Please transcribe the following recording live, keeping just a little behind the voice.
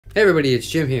Hey everybody, it's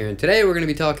Jim here, and today we're going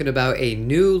to be talking about a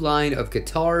new line of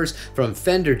guitars from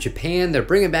Fender Japan. They're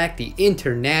bringing back the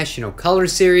International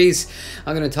Colors series.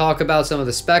 I'm going to talk about some of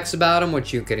the specs about them,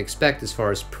 what you can expect as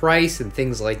far as price and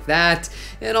things like that,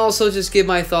 and also just give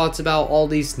my thoughts about all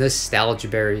these nostalgia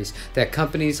berries that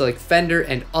companies like Fender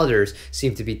and others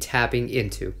seem to be tapping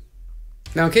into.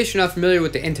 Now, in case you're not familiar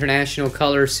with the International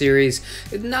Colors series,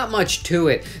 not much to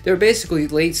it. They're basically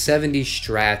late 70s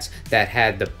Strats that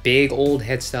had the big old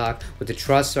headstock with the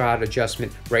truss rod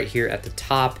adjustment right here at the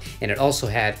top, and it also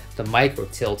had the micro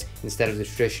tilt instead of the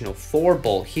traditional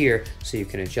 4-bolt here, so you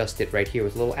can adjust it right here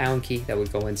with a little Allen key that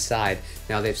would go inside.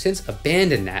 Now, they've since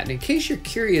abandoned that, and in case you're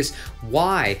curious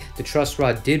why the truss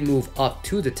rod did move up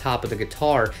to the top of the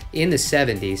guitar in the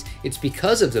 70s, it's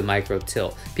because of the micro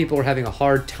tilt. People were having a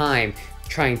hard time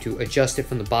trying to adjust it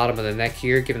from the bottom of the neck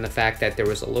here, given the fact that there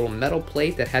was a little metal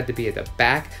plate that had to be at the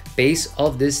back base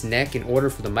of this neck in order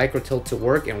for the micro tilt to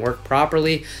work and work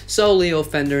properly. So Leo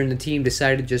Fender and the team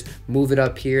decided to just move it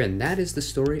up here, and that is the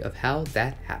story of how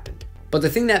that happened. But the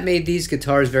thing that made these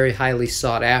guitars very highly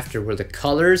sought after were the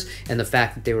colors and the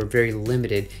fact that they were very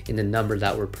limited in the number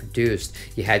that were produced.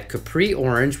 You had Capri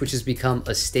Orange, which has become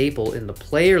a staple in the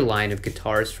player line of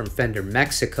guitars from Fender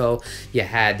Mexico. You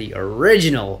had the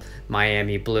original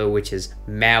Miami Blue, which is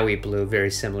Maui Blue,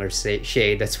 very similar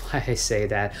shade, that's why I say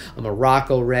that. A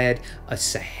Morocco Red, a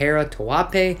Sahara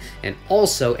Tawape, and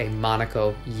also a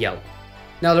Monaco Yellow.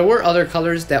 Now, there were other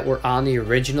colors that were on the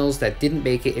originals that didn't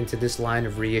make it into this line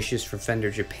of reissues from Fender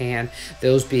Japan,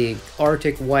 those being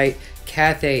Arctic White,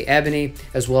 Cathay Ebony,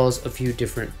 as well as a few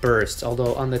different bursts.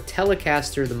 Although on the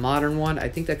Telecaster, the modern one, I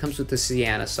think that comes with the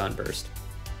Sienna Sunburst.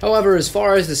 However, as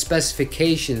far as the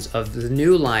specifications of the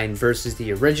new line versus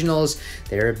the originals,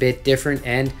 they're a bit different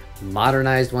and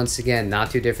modernized once again, not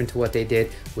too different to what they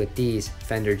did with these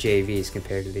Fender JVs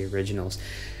compared to the originals.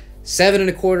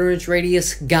 7¼ inch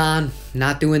radius, gone.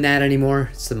 Not doing that anymore.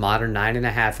 It's the modern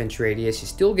 9½ inch radius. You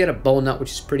still get a bow nut,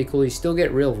 which is pretty cool. You still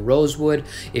get real rosewood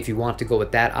if you want to go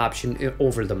with that option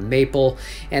over the maple.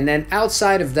 And then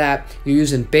outside of that, you're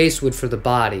using basswood for the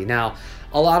body. Now,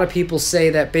 a lot of people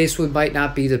say that basswood might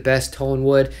not be the best tone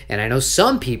wood, and I know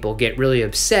some people get really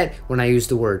upset when I use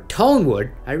the word tone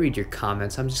wood. I read your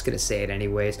comments, I'm just gonna say it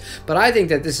anyways. But I think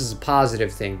that this is a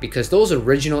positive thing because those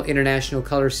original International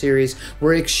Color series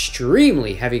were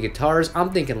extremely heavy guitars.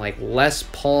 I'm thinking like Les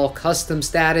Paul custom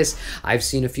status. I've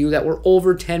seen a few that were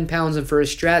over 10 pounds, and for a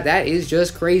Strat, that is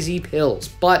just crazy pills.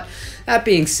 But that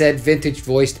being said, vintage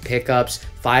voiced pickups,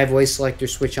 5-way selector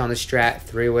switch on the Strat,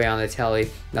 3-way on the Tele.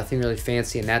 Nothing really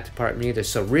fancy in that department either.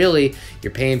 So really,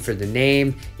 you're paying for the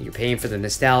name, you're paying for the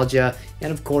nostalgia,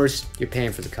 and of course, you're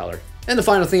paying for the color. And the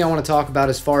final thing I want to talk about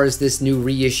as far as this new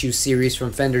reissue series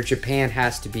from Fender Japan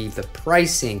has to be the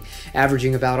pricing,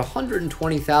 averaging about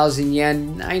 120,000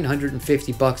 yen,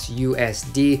 950 bucks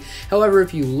USD. However,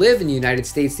 if you live in the United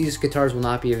States, these guitars will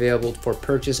not be available for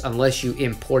purchase unless you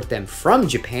import them from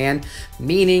Japan,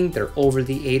 meaning they're over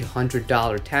the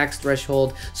 $800 tax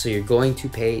threshold, so you're going to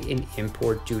pay an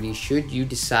import duty should you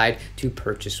decide to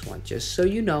purchase one. Just so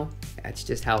you know, that's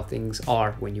just how things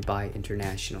are when you buy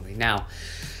internationally. Now,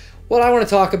 what I want to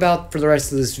talk about for the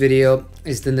rest of this video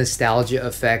is the nostalgia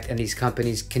effect and these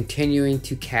companies continuing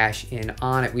to cash in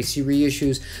on it. We see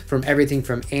reissues from everything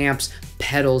from amps,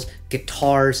 pedals,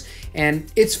 guitars, and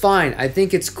it's fine. I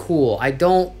think it's cool. I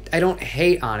don't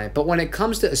hate on it, but when it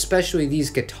comes to especially these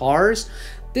guitars,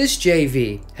 this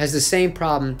JV has the same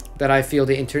problem that I feel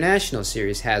the International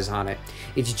series has on it.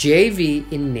 It's JV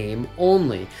in name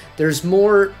only. There's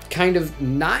more kind of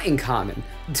not in common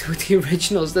with the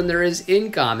originals than there is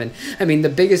in common. I mean, the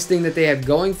biggest thing that they have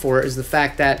going for it is the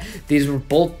fact that these were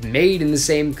both made in the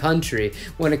same country.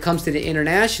 When it comes to the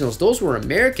Internationals, those were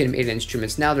American-made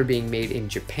instruments. Now they're being made in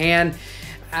Japan.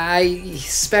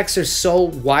 Specs are so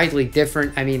widely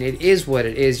different. I mean, it is what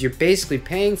it is. You're basically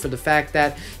paying for the fact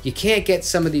that you can't get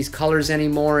some of these colors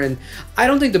anymore, and I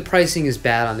don't think the pricing is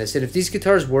bad on this. And if these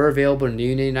guitars were available in the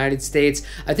United States,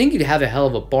 I think you'd have a hell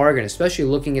of a bargain, especially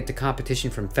looking at the competition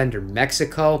from Fender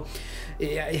Mexico.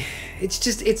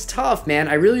 It's tough, man.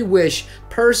 I really wish,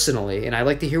 personally, and I'd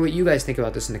like to hear what you guys think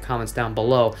about this in the comments down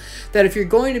below, that if you're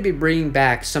going to be bringing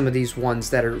back some of these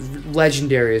ones that are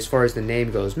legendary as far as the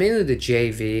name goes, mainly the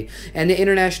JV and the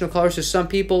International Colors, for some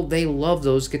people, they love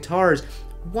those guitars.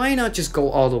 why not just go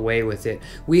all the way with it?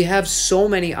 We have so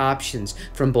many options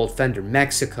from both Fender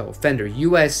Mexico, Fender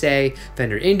USA,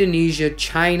 Fender Indonesia,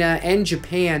 China, and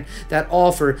Japan that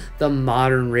offer the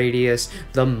modern radius,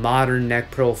 the modern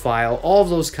neck profile. All of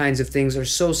those kinds of things are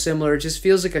so similar. It just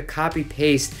feels like a copy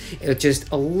paste,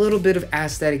 just a little bit of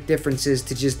aesthetic differences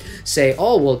to just say,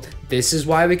 oh, well, this is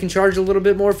why we can charge a little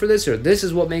bit more for this, or this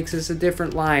is what makes this a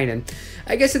different line. And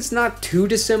I guess it's not too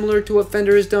dissimilar to what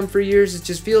Fender has done for years. It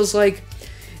just feels like,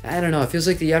 I don't know, it feels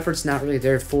like the effort's not really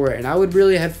there for it, and I would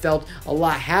really have felt a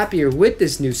lot happier with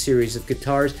this new series of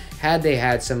guitars had they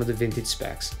had some of the vintage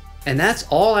specs. And that's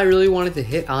all I really wanted to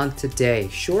hit on today.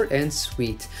 Short and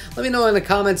sweet. Let me know in the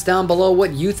comments down below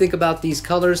what you think about these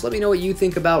colors. Let me know what you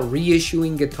think about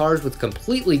reissuing guitars with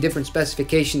completely different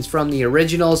specifications from the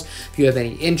originals. If you have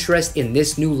any interest in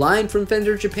this new line from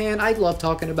Fender Japan, I love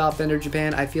talking about Fender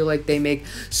Japan. I feel like they make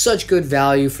such good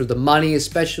value for the money,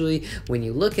 especially when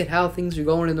you look at how things are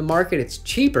going in the market. It's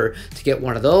cheaper to get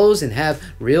one of those and have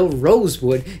real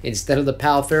rosewood instead of the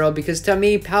Pal Ferro, because to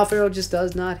me, Pal Ferro just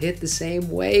does not hit the same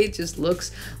way. It just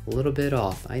looks a little bit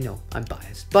off. I know, I'm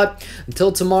biased. But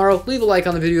until tomorrow, leave a like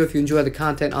on the video if you enjoy the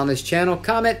content on this channel,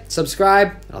 comment, subscribe,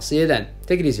 and I'll see you then.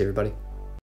 Take it easy, everybody.